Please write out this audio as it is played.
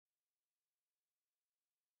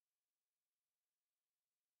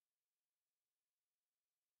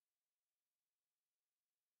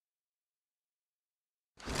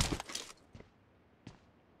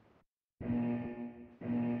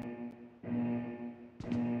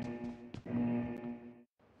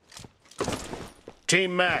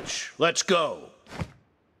Team match, let's go.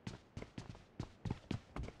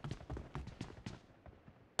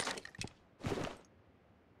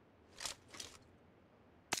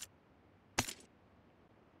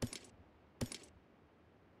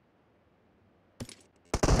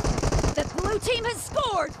 The blue team has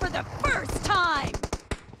scored for the first time!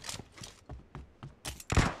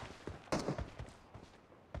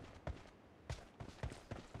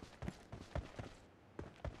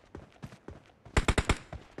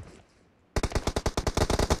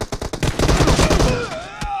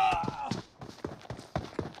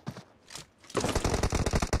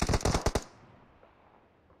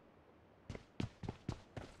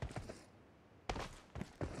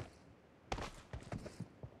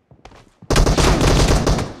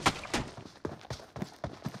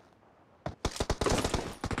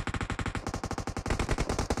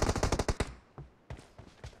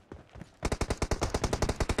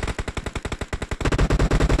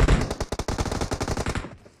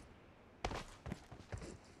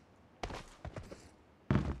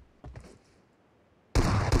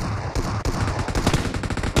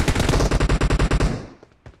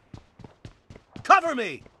 Cover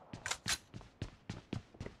me!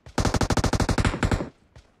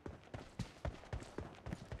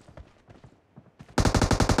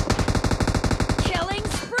 Killing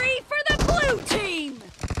spree for the blue team!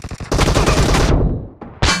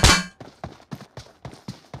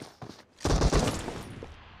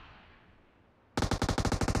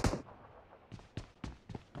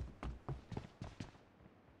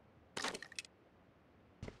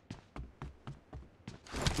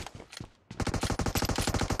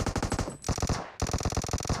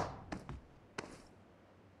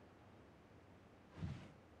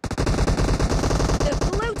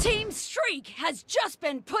 Team streak has just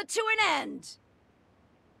been put to an end.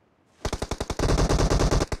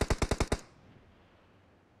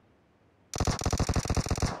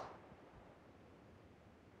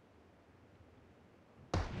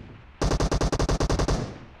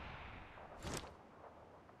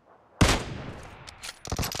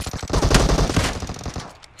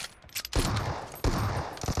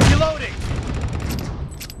 Reloading!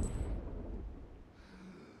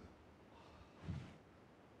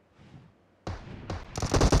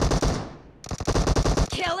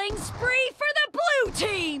 Killing spree for the blue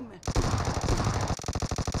team!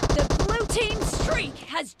 The blue team streak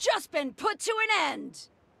has just been put to an end.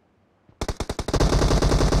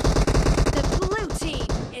 The blue team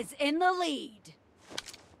is in the lead.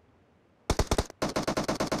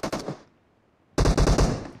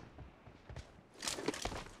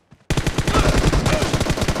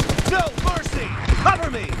 No mercy!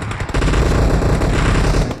 Cover me!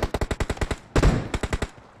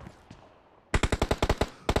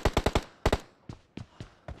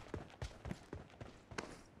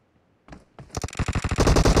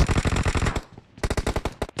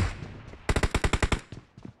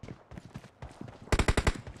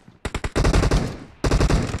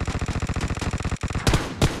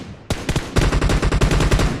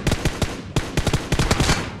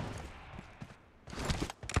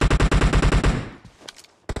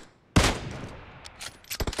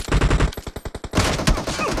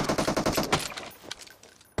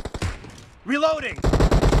 Reloading!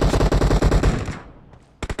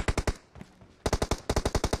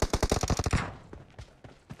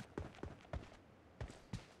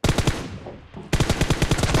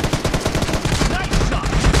 Nice shot!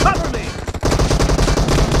 Cover me!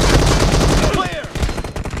 Clear!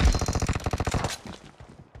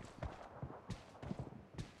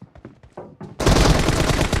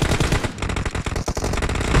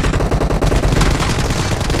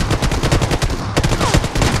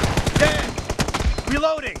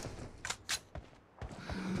 Reloading!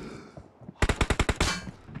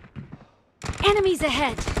 Enemies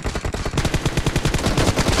ahead!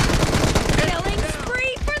 Killing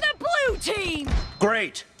spree for the blue team!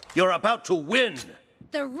 Great! You're about to win!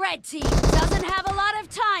 The red team doesn't have a lot of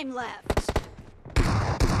time left.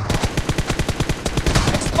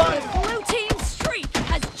 Expired! The blue team's streak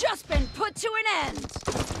has just been put to an end.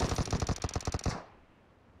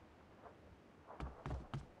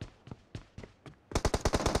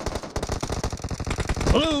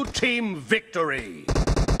 Blue team victory!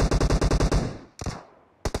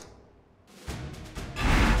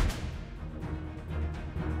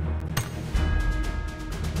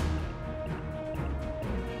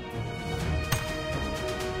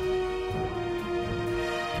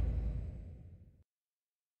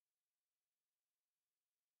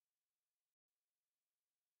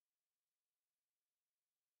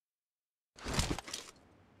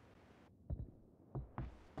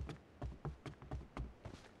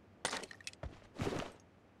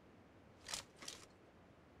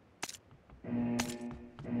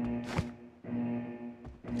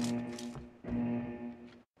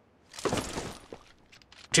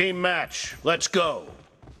 Team match, let's go.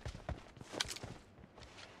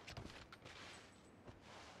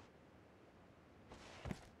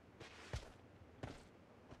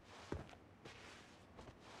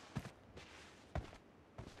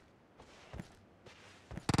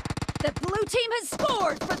 The blue team has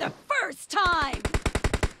scored for the first time!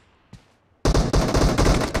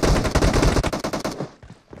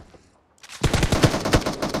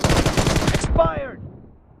 Expired!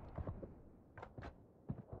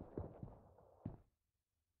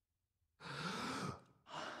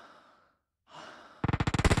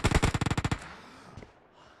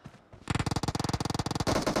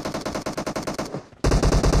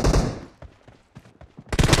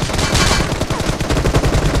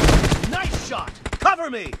 Nice shot! Cover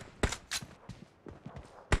me!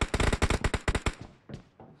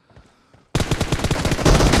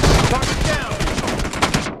 Target down!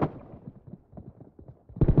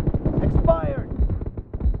 Expired!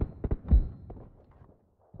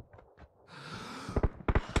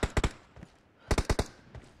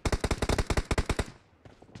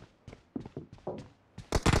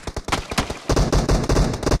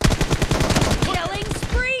 Killing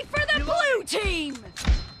spree for the blue team!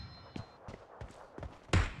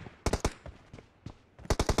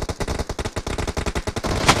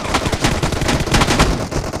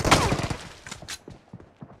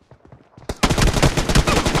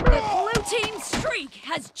 The blue team's streak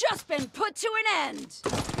has just been put to an end!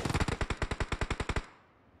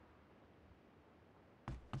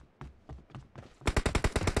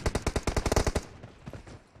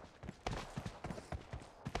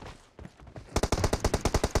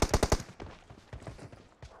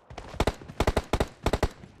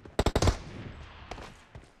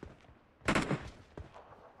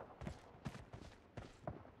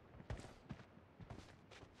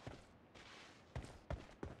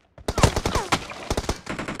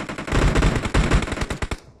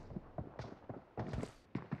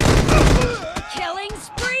 Killing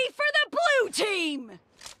spree for the blue team!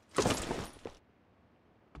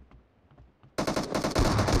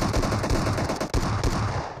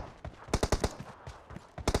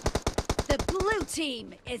 The blue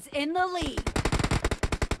team is in the lead.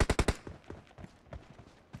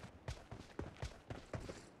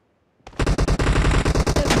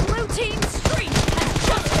 The blue team's streak has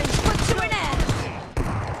just been put to an end.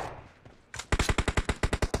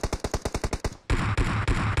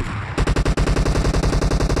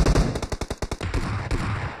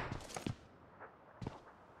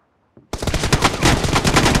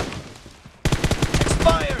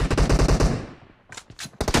 Expired!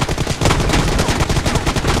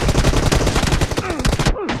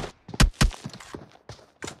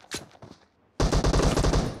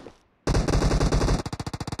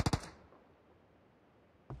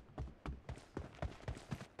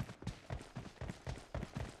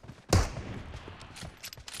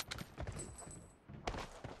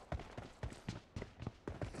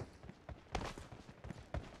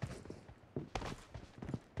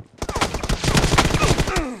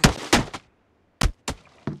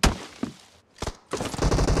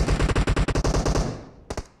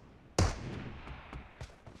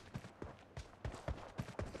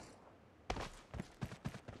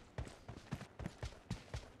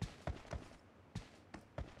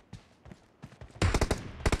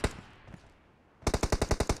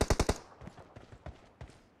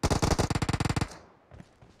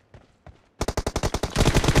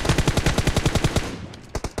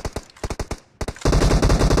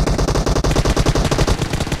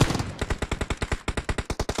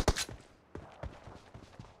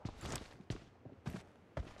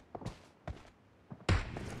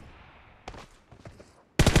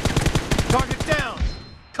 Target down!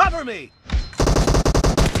 Cover me!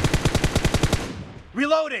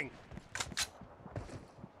 Reloading!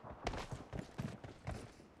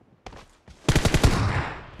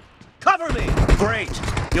 Cover me! Great!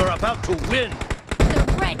 You're about to win!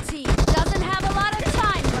 The red team doesn't have a lot of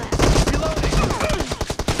time left. Reloading!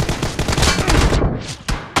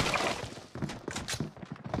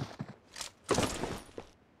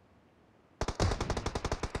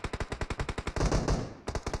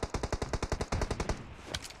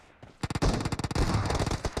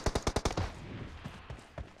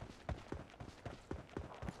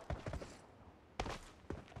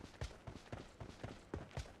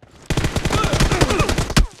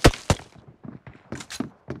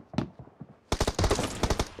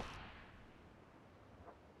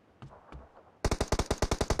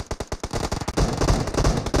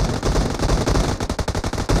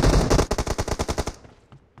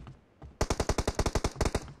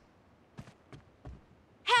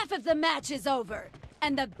 Half of the match is over.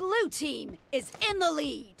 and the blue team is in the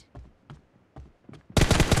lead.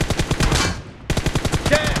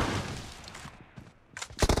 Down!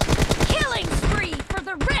 Killing spree for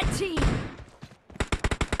the red team.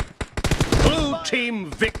 Blue team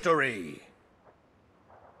victory!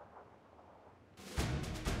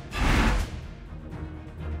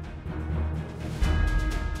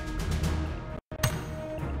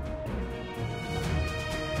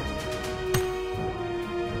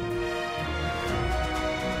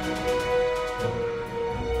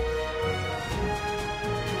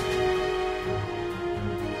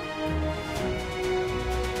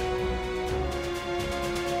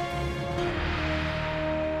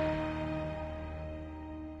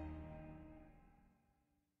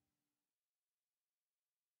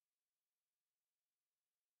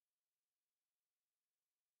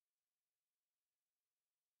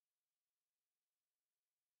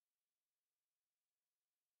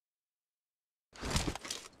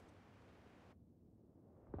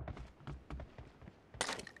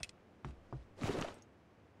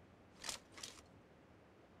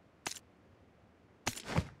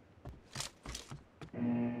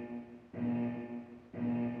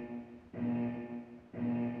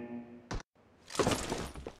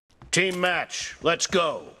 Team match, let's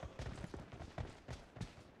go.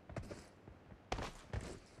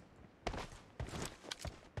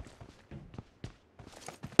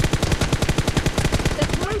 The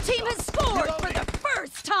blue team has scored for the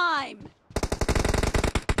first time.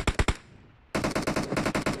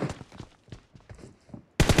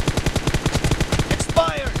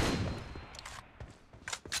 Expired!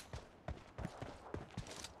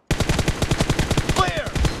 Clear!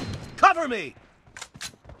 Cover me!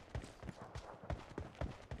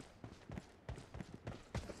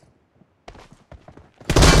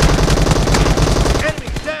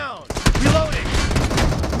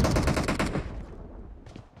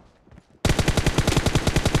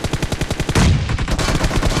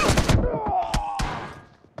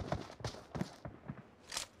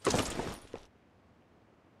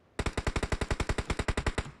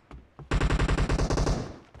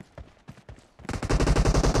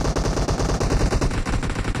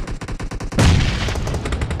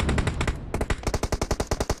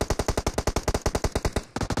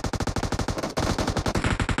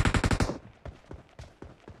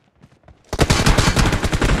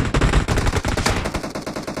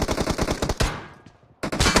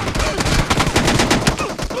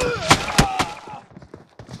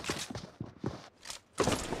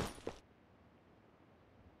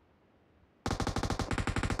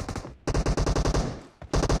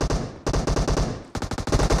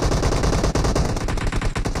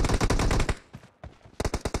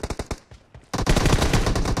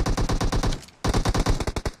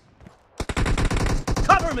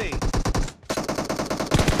 Me!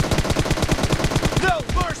 No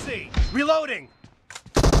mercy! Reloading!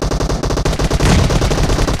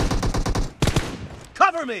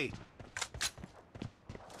 Cover me!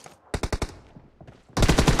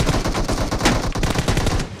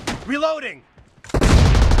 Reloading!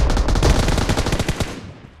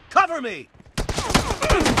 Cover me!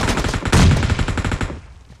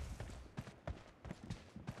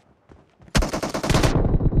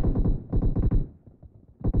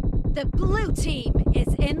 The blue team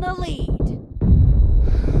is in the lead.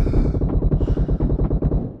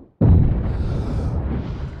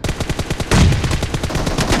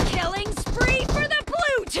 Killing spree for the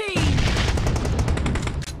blue team!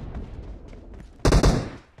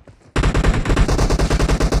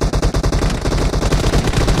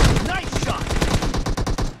 Nice shot!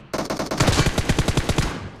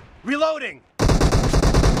 Reloading!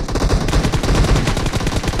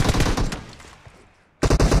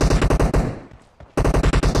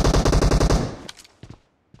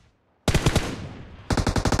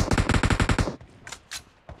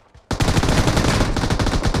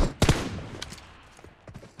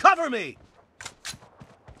 Cover me!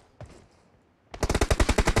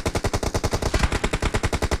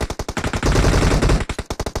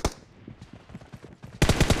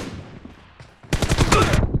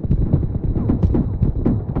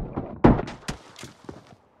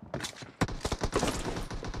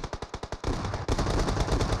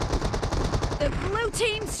 The blue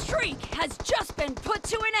team's streak has just been put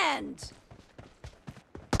to an end.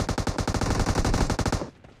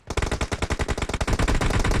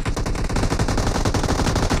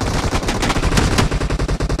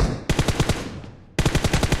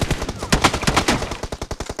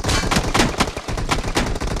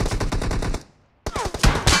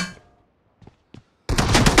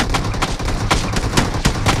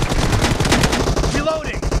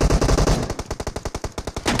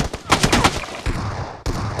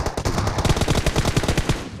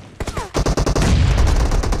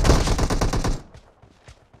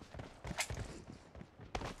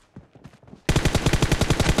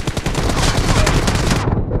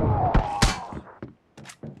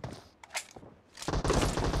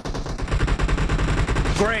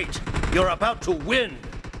 Great! You're about to win!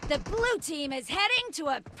 The blue team is heading to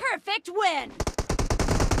a perfect win!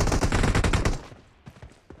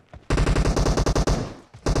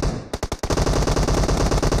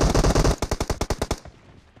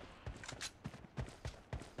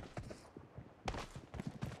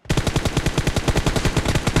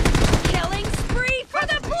 Killing spree for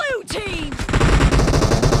the blue team!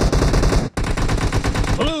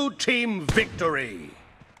 Blue team victory!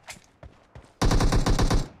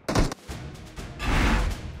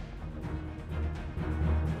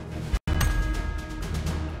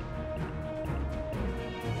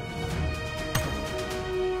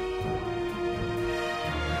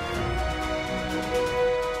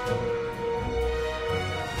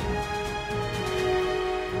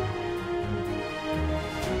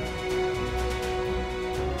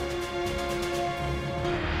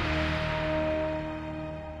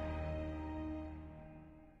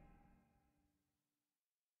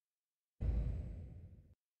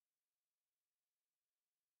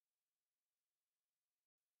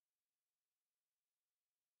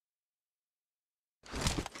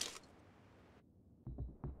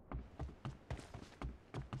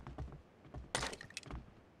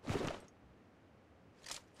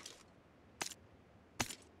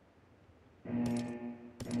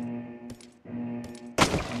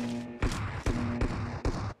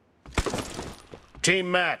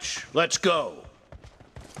 Team match, let's go.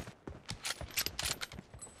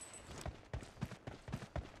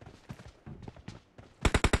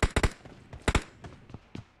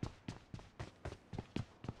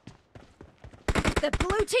 The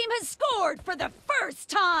blue team has scored for the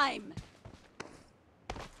first time!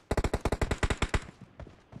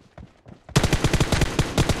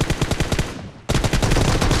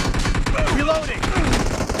 Reloading!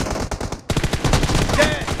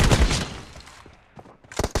 Dead!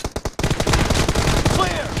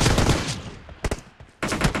 Clear!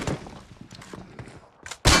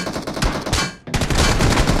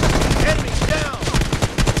 Enemy down!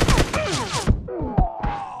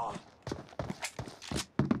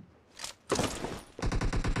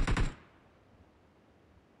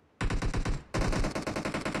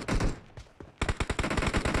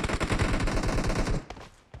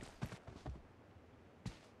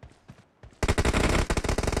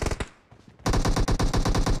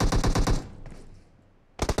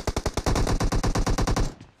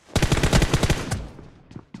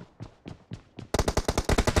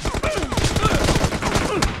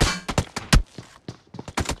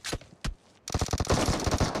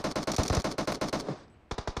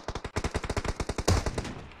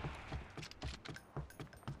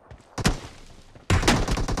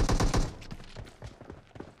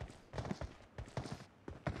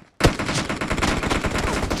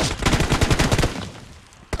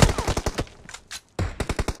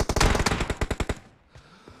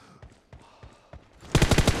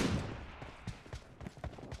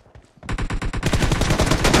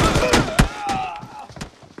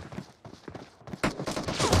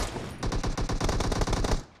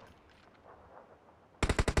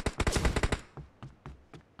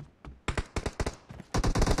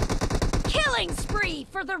 Killing spree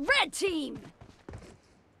for the red team!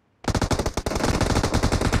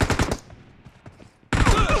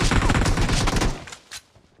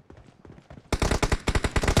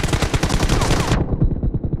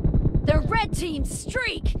 The red team's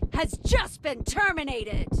streak has just been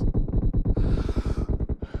terminated!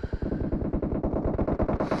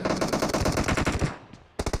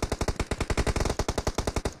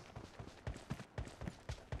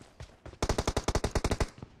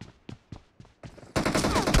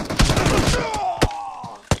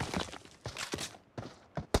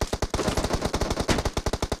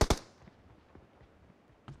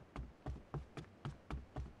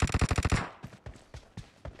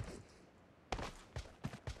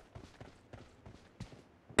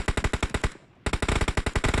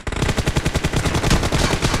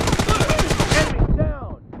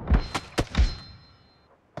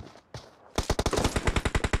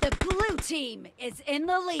 Team is in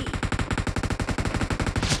the lead.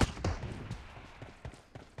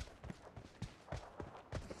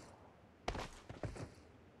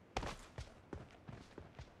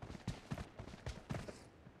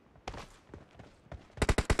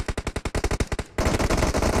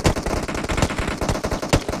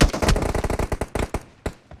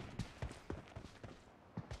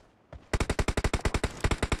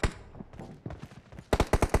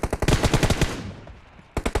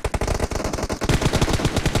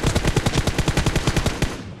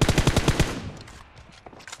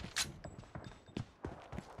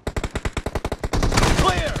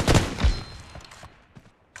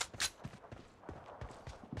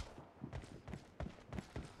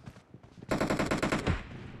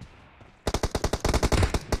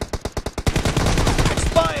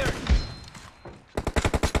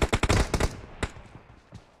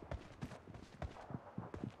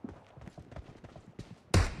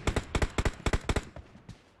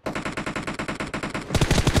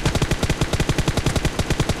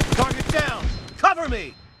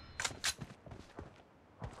 me!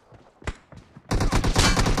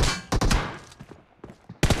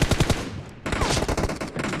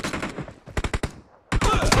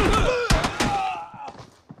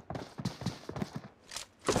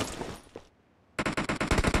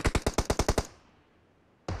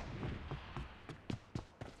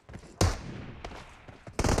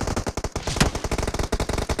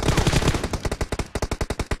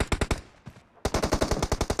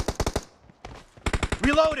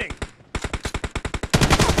 Reloading!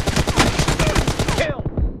 Kill!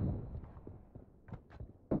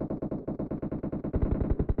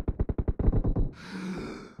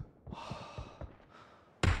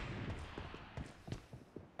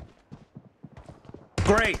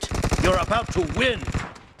 Great! You're about to win!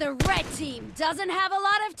 The red team doesn't have a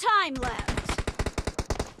lot of time left.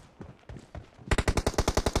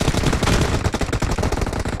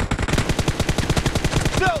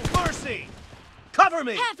 No mercy! Cover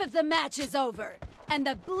me! Half of the match is over, and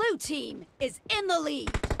the blue team is in the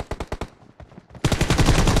lead.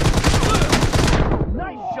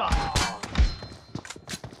 Nice shot!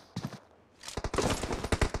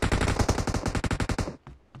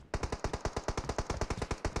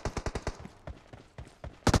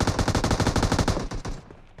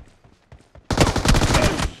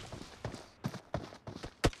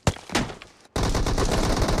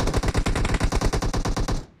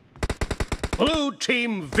 Blue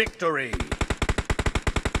team victory!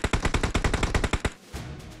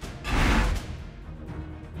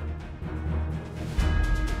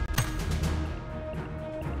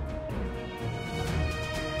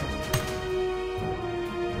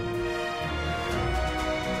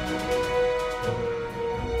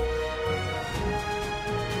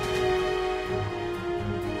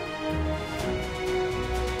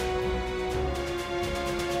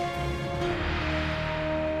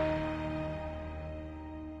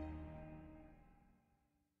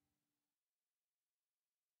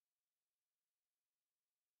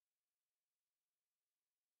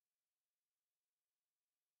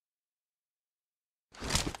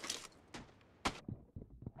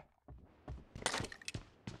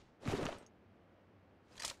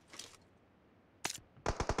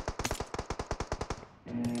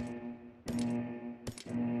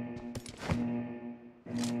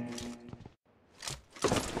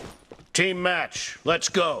 Team match, let's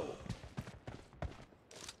go.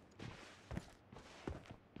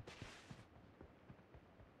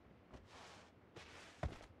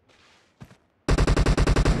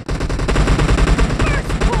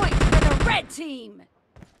 First point for the red team.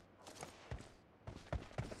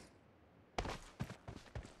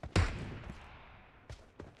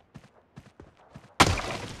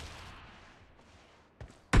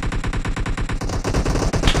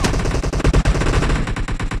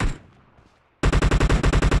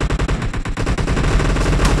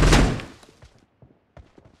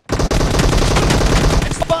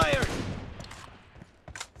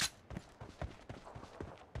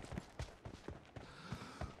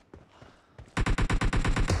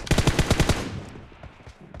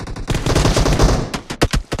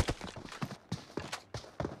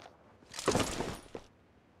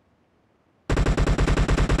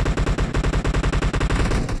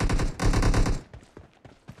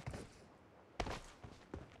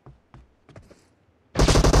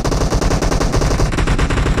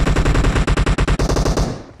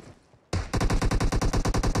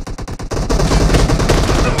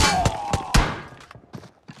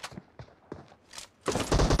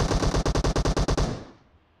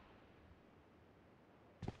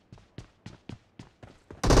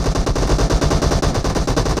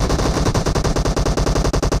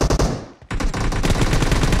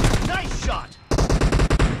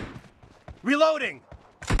 Reloading!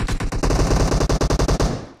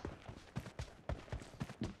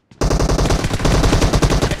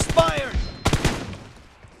 Expired!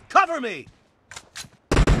 Cover me!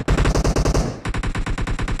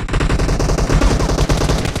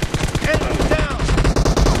 Enemy down!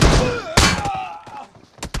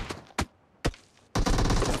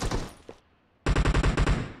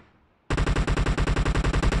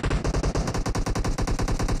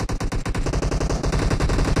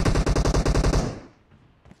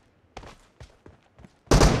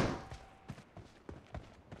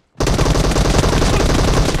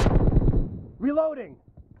 Reloading!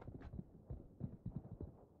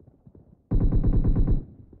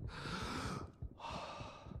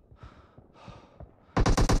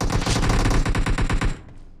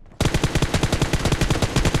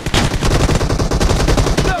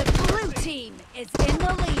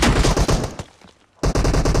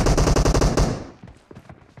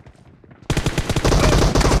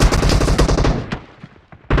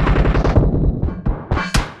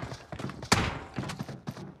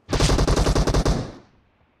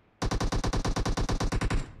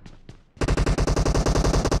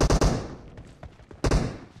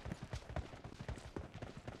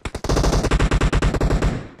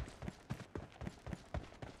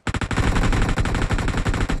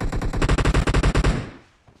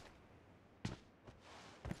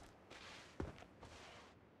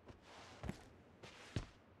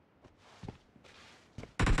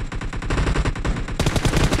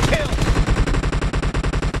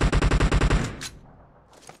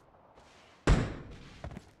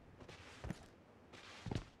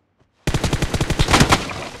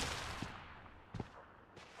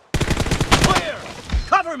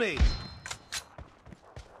 me!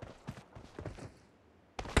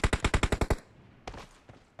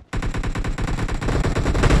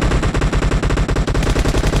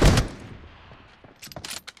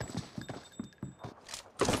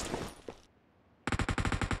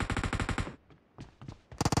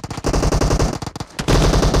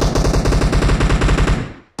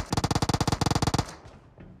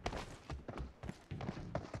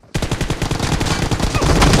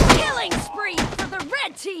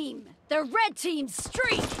 Team! The red team's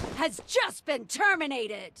streak has just been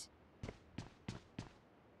terminated!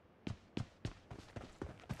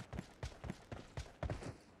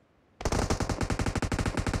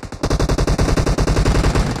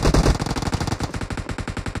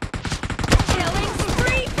 Killing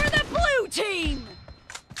spree for the blue team!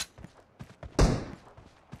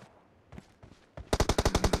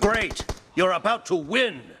 Great! You're about to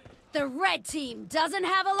win! The red team doesn't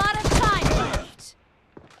have a lot of time left!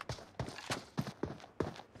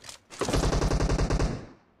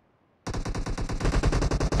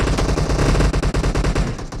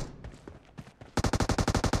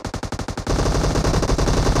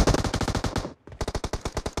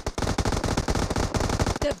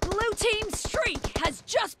 The blue team's streak has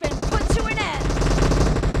just been put to an end!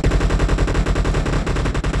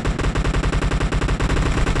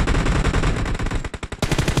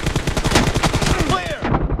 Clear!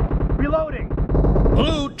 Reloading!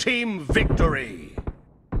 Blue team victory!